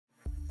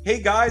Hey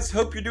guys,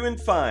 hope you're doing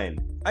fine.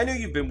 I know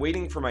you've been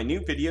waiting for my new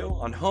video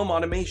on home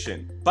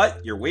automation,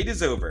 but your wait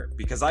is over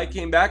because I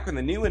came back with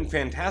a new and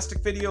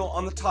fantastic video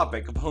on the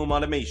topic of home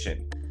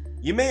automation.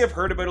 You may have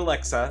heard about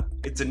Alexa.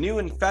 It's a new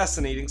and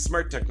fascinating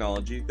smart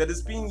technology that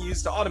is being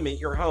used to automate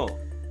your home.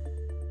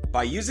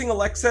 By using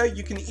Alexa,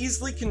 you can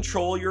easily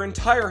control your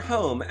entire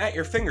home at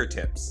your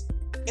fingertips.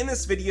 In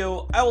this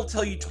video, I will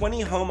tell you 20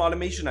 home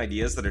automation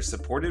ideas that are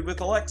supported with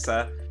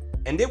Alexa,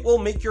 and it will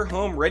make your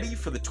home ready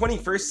for the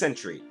 21st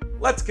century.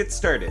 Let's get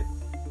started.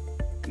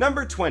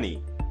 Number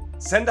 20.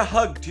 Send a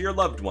hug to your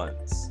loved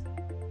ones.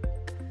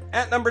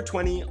 At number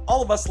 20,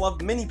 all of us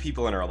love many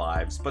people in our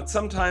lives, but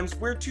sometimes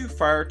we're too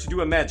far to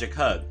do a magic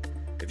hug.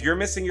 If you're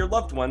missing your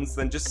loved ones,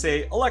 then just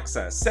say,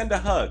 "Alexa, send a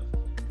hug,"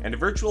 and a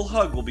virtual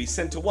hug will be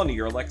sent to one of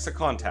your Alexa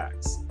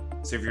contacts.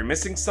 So if you're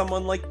missing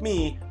someone like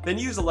me, then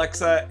use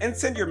Alexa and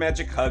send your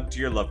magic hug to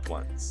your loved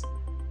ones.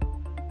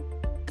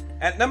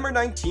 At number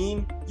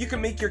 19, you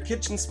can make your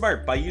kitchen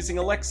smart by using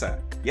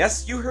Alexa.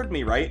 Yes, you heard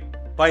me right.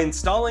 By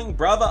installing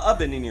Brava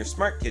Oven in your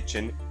smart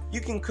kitchen,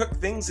 you can cook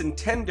things in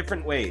 10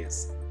 different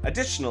ways.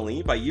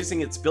 Additionally, by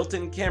using its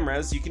built-in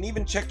cameras, you can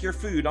even check your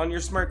food on your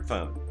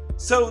smartphone.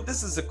 So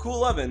this is a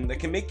cool oven that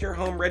can make your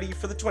home ready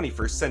for the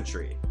 21st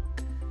century.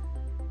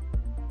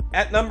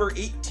 At number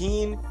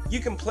 18, you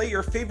can play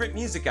your favorite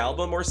music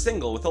album or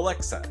single with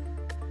Alexa.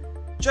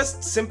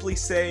 Just simply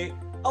say,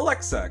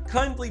 "Alexa,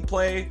 kindly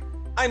play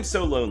I'm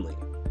So Lonely,"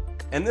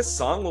 and this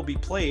song will be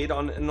played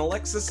on an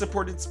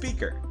Alexa-supported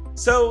speaker.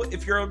 So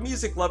if you're a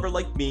music lover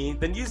like me,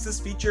 then use this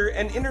feature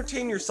and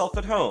entertain yourself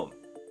at home.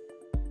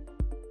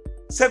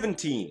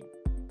 17.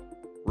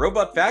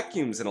 Robot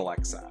vacuums in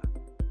Alexa.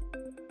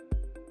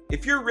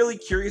 If you're really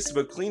curious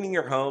about cleaning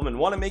your home and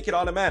want to make it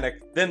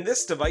automatic, then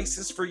this device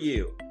is for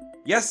you.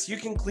 Yes, you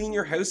can clean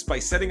your house by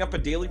setting up a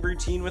daily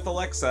routine with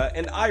Alexa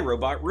and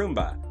iRobot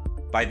Roomba.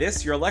 By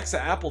this, your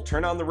Alexa app will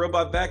turn on the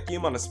robot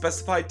vacuum on a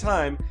specified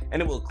time,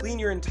 and it will clean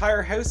your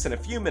entire house in a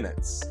few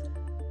minutes.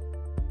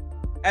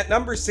 At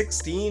number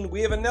 16, we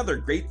have another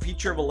great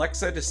feature of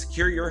Alexa to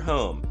secure your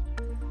home.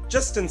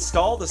 Just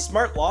install the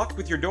smart lock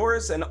with your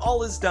doors and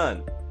all is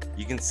done.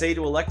 You can say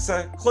to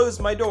Alexa, "Close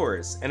my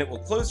doors," and it will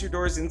close your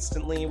doors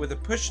instantly with a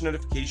push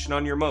notification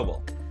on your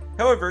mobile.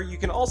 However, you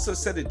can also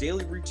set a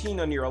daily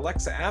routine on your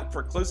Alexa app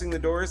for closing the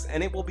doors,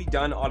 and it will be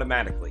done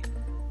automatically.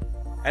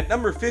 At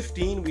number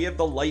 15, we have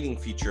the lighting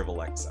feature of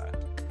Alexa.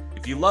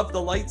 If you love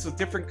the lights with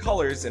different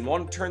colors and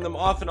want to turn them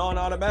off and on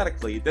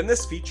automatically, then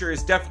this feature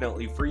is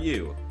definitely for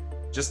you.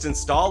 Just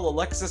install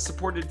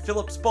Alexa-supported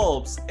Philips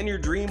bulbs and your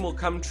dream will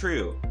come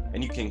true,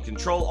 and you can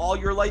control all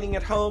your lighting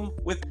at home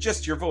with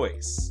just your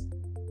voice.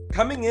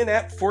 Coming in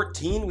at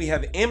 14, we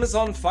have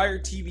Amazon Fire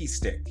TV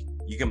Stick.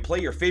 You can play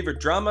your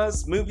favorite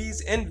dramas,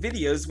 movies, and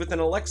videos with an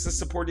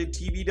Alexa-supported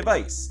TV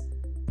device.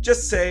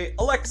 Just say,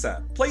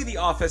 "Alexa, play The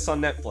Office on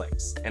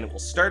Netflix," and it will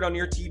start on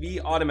your TV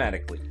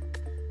automatically.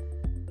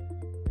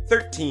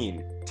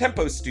 13.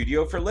 Tempo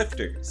Studio for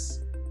lifters.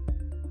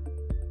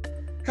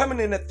 Coming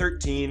in at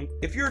 13,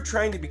 if you're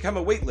trying to become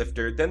a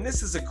weightlifter, then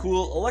this is a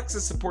cool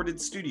Alexa-supported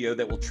studio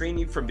that will train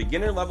you from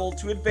beginner level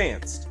to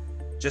advanced.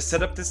 Just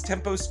set up this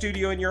Tempo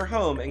Studio in your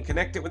home and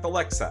connect it with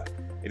Alexa.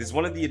 It is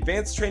one of the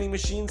advanced training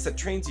machines that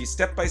trains you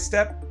step by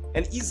step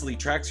and easily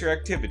tracks your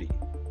activity.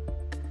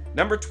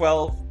 Number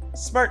 12.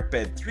 Smart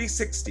Bed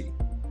 360.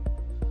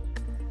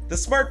 The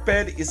Smart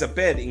Bed is a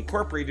bed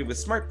incorporated with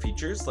smart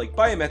features like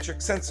biometric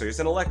sensors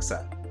and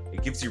Alexa.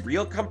 It gives you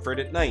real comfort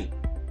at night.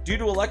 Due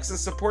to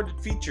Alexa-supported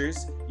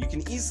features, you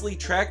can easily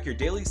track your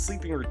daily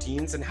sleeping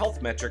routines and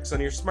health metrics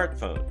on your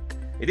smartphone.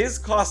 It is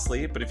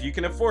costly, but if you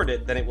can afford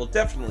it, then it will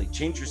definitely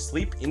change your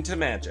sleep into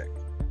magic.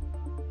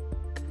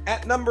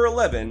 At number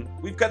 11,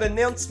 we've got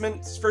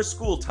announcements for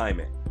school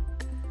timing.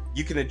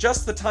 You can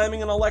adjust the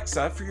timing on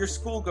Alexa for your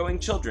school-going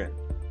children.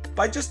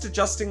 By just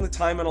adjusting the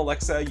time on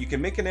Alexa, you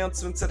can make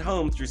announcements at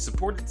home through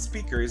supported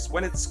speakers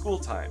when it's school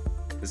time.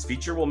 This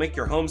feature will make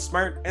your home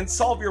smart and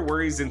solve your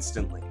worries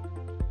instantly.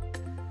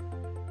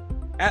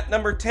 At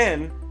number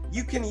 10,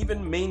 you can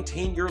even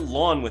maintain your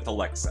lawn with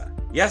Alexa.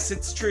 Yes,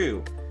 it's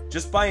true.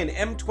 Just buy an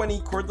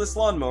M20 cordless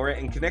lawnmower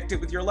and connect it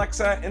with your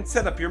Alexa and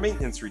set up your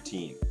maintenance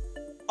routine.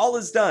 All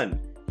is done.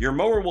 Your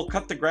mower will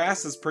cut the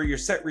grass as per your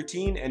set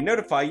routine and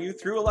notify you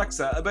through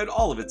Alexa about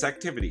all of its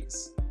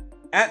activities.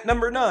 At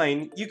number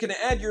 9, you can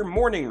add your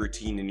morning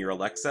routine in your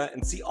Alexa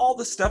and see all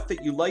the stuff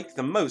that you like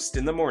the most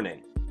in the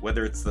morning.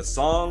 Whether it's the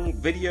song,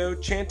 video,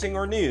 chanting,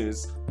 or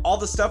news, all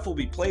the stuff will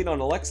be played on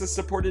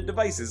Alexa-supported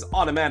devices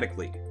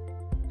automatically.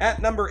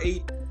 At number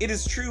 8, it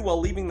is true while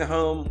leaving the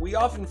home, we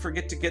often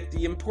forget to get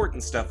the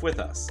important stuff with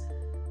us.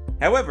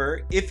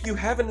 However, if you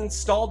have an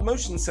installed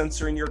motion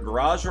sensor in your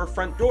garage or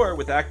front door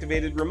with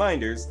activated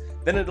reminders,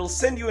 then it'll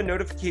send you a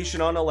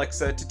notification on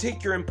Alexa to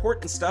take your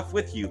important stuff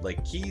with you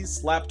like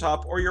keys,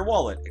 laptop, or your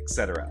wallet,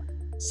 etc.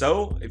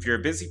 So, if you're a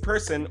busy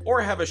person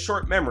or have a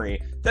short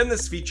memory, then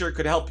this feature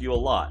could help you a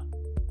lot.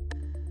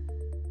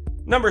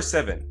 Number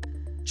 7.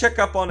 Check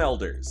up on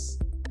elders.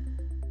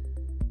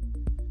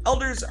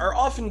 Elders are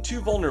often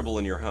too vulnerable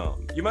in your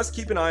home. You must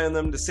keep an eye on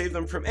them to save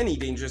them from any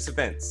dangerous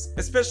events,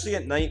 especially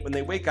at night when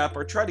they wake up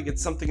or try to get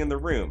something in their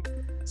room.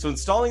 So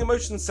installing a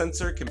motion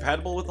sensor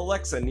compatible with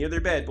Alexa near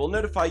their bed will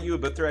notify you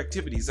about their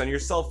activities on your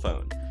cell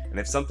phone. And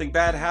if something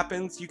bad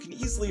happens, you can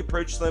easily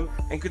approach them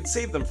and could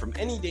save them from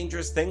any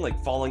dangerous thing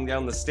like falling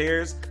down the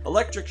stairs,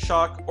 electric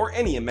shock, or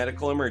any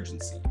medical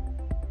emergency.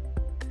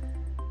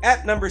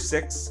 At number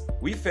 6,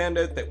 we found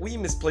out that we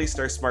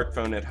misplaced our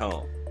smartphone at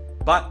home.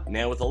 But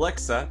now with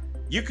Alexa,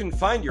 you can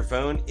find your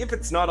phone if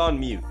it's not on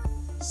mute.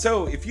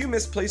 So if you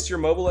misplace your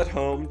mobile at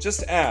home,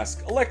 just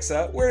ask,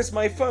 "Alexa, where's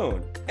my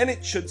phone?" and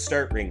it should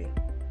start ringing.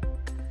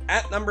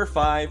 At number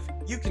 5,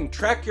 you can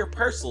track your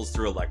parcels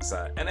through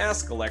Alexa and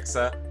ask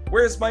Alexa,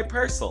 "Where's my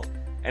parcel?"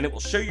 and it will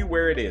show you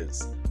where it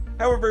is.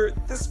 However,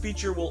 this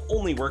feature will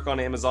only work on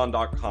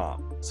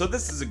Amazon.com, so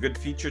this is a good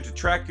feature to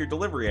track your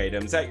delivery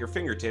items at your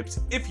fingertips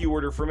if you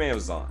order from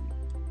Amazon.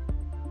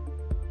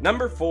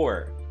 Number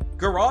 4,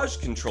 Garage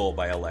Control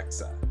by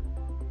Alexa.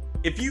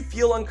 If you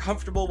feel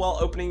uncomfortable while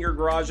opening your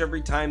garage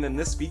every time, then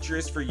this feature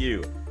is for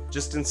you.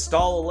 Just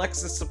install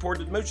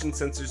Alexa-supported motion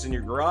sensors in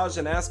your garage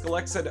and ask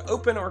Alexa to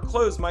open or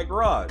close my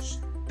garage.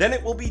 Then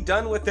it will be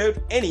done without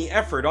any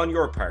effort on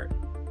your part.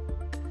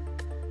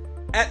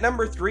 At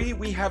number 3,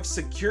 we have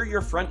Secure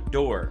Your Front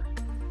Door.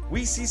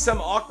 We see some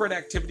awkward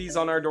activities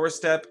on our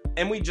doorstep,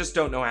 and we just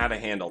don't know how to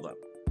handle them.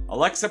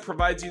 Alexa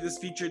provides you this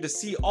feature to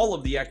see all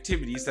of the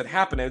activities that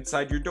happen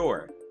outside your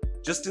door.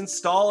 Just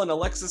install an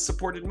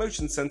Alexa-supported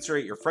motion sensor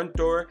at your front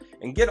door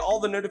and get all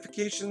the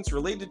notifications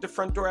related to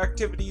front door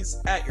activities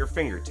at your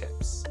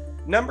fingertips.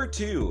 Number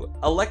 2,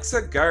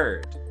 Alexa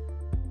Guard.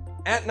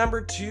 At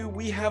number 2,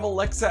 we have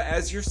Alexa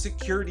as your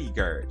security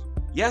guard.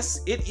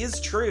 Yes, it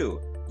is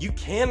true. You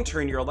can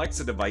turn your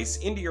Alexa device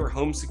into your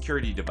home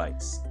security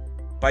device.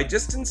 By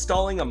just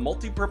installing a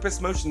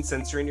multi-purpose motion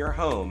sensor in your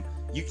home,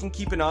 you can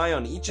keep an eye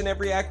on each and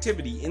every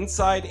activity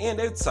inside and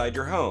outside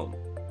your home.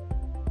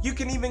 You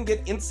can even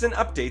get instant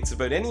updates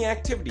about any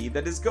activity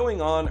that is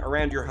going on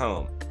around your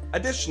home.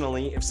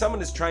 Additionally, if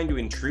someone is trying to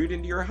intrude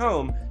into your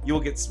home, you will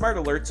get smart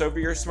alerts over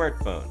your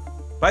smartphone.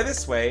 By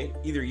this way,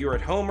 either you're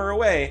at home or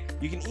away,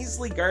 you can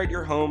easily guard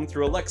your home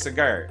through Alexa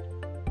Guard.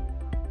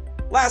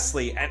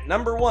 Lastly, at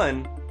number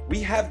 1, we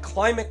have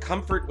Climate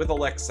Comfort with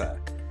Alexa.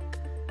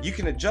 You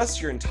can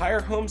adjust your entire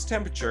home's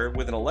temperature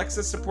with an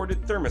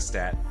Alexa-supported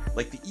thermostat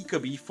like the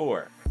Ecobee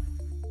 4.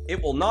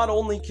 It will not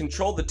only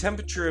control the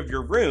temperature of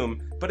your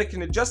room, but it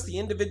can adjust the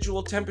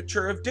individual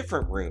temperature of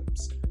different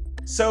rooms.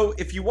 So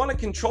if you want to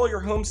control your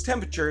home's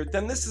temperature,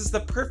 then this is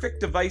the perfect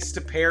device to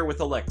pair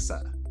with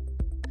Alexa.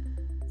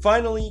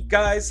 Finally,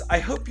 guys, I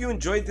hope you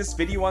enjoyed this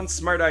video on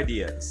smart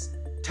ideas.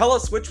 Tell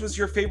us which was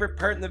your favorite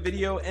part in the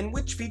video and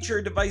which feature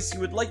or device you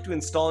would like to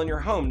install in your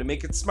home to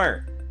make it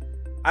smart.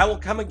 I will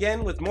come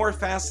again with more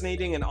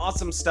fascinating and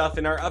awesome stuff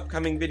in our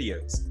upcoming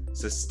videos,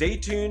 so stay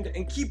tuned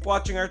and keep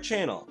watching our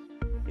channel.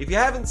 If you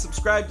haven't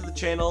subscribed to the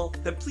channel,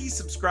 then please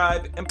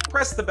subscribe and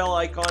press the bell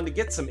icon to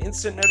get some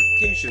instant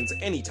notifications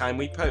anytime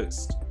we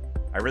post.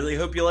 I really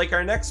hope you like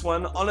our next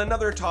one on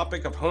another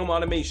topic of home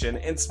automation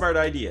and smart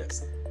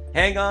ideas.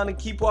 Hang on and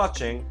keep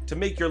watching to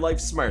make your life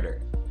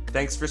smarter.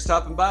 Thanks for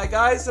stopping by,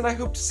 guys, and I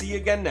hope to see you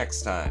again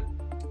next time.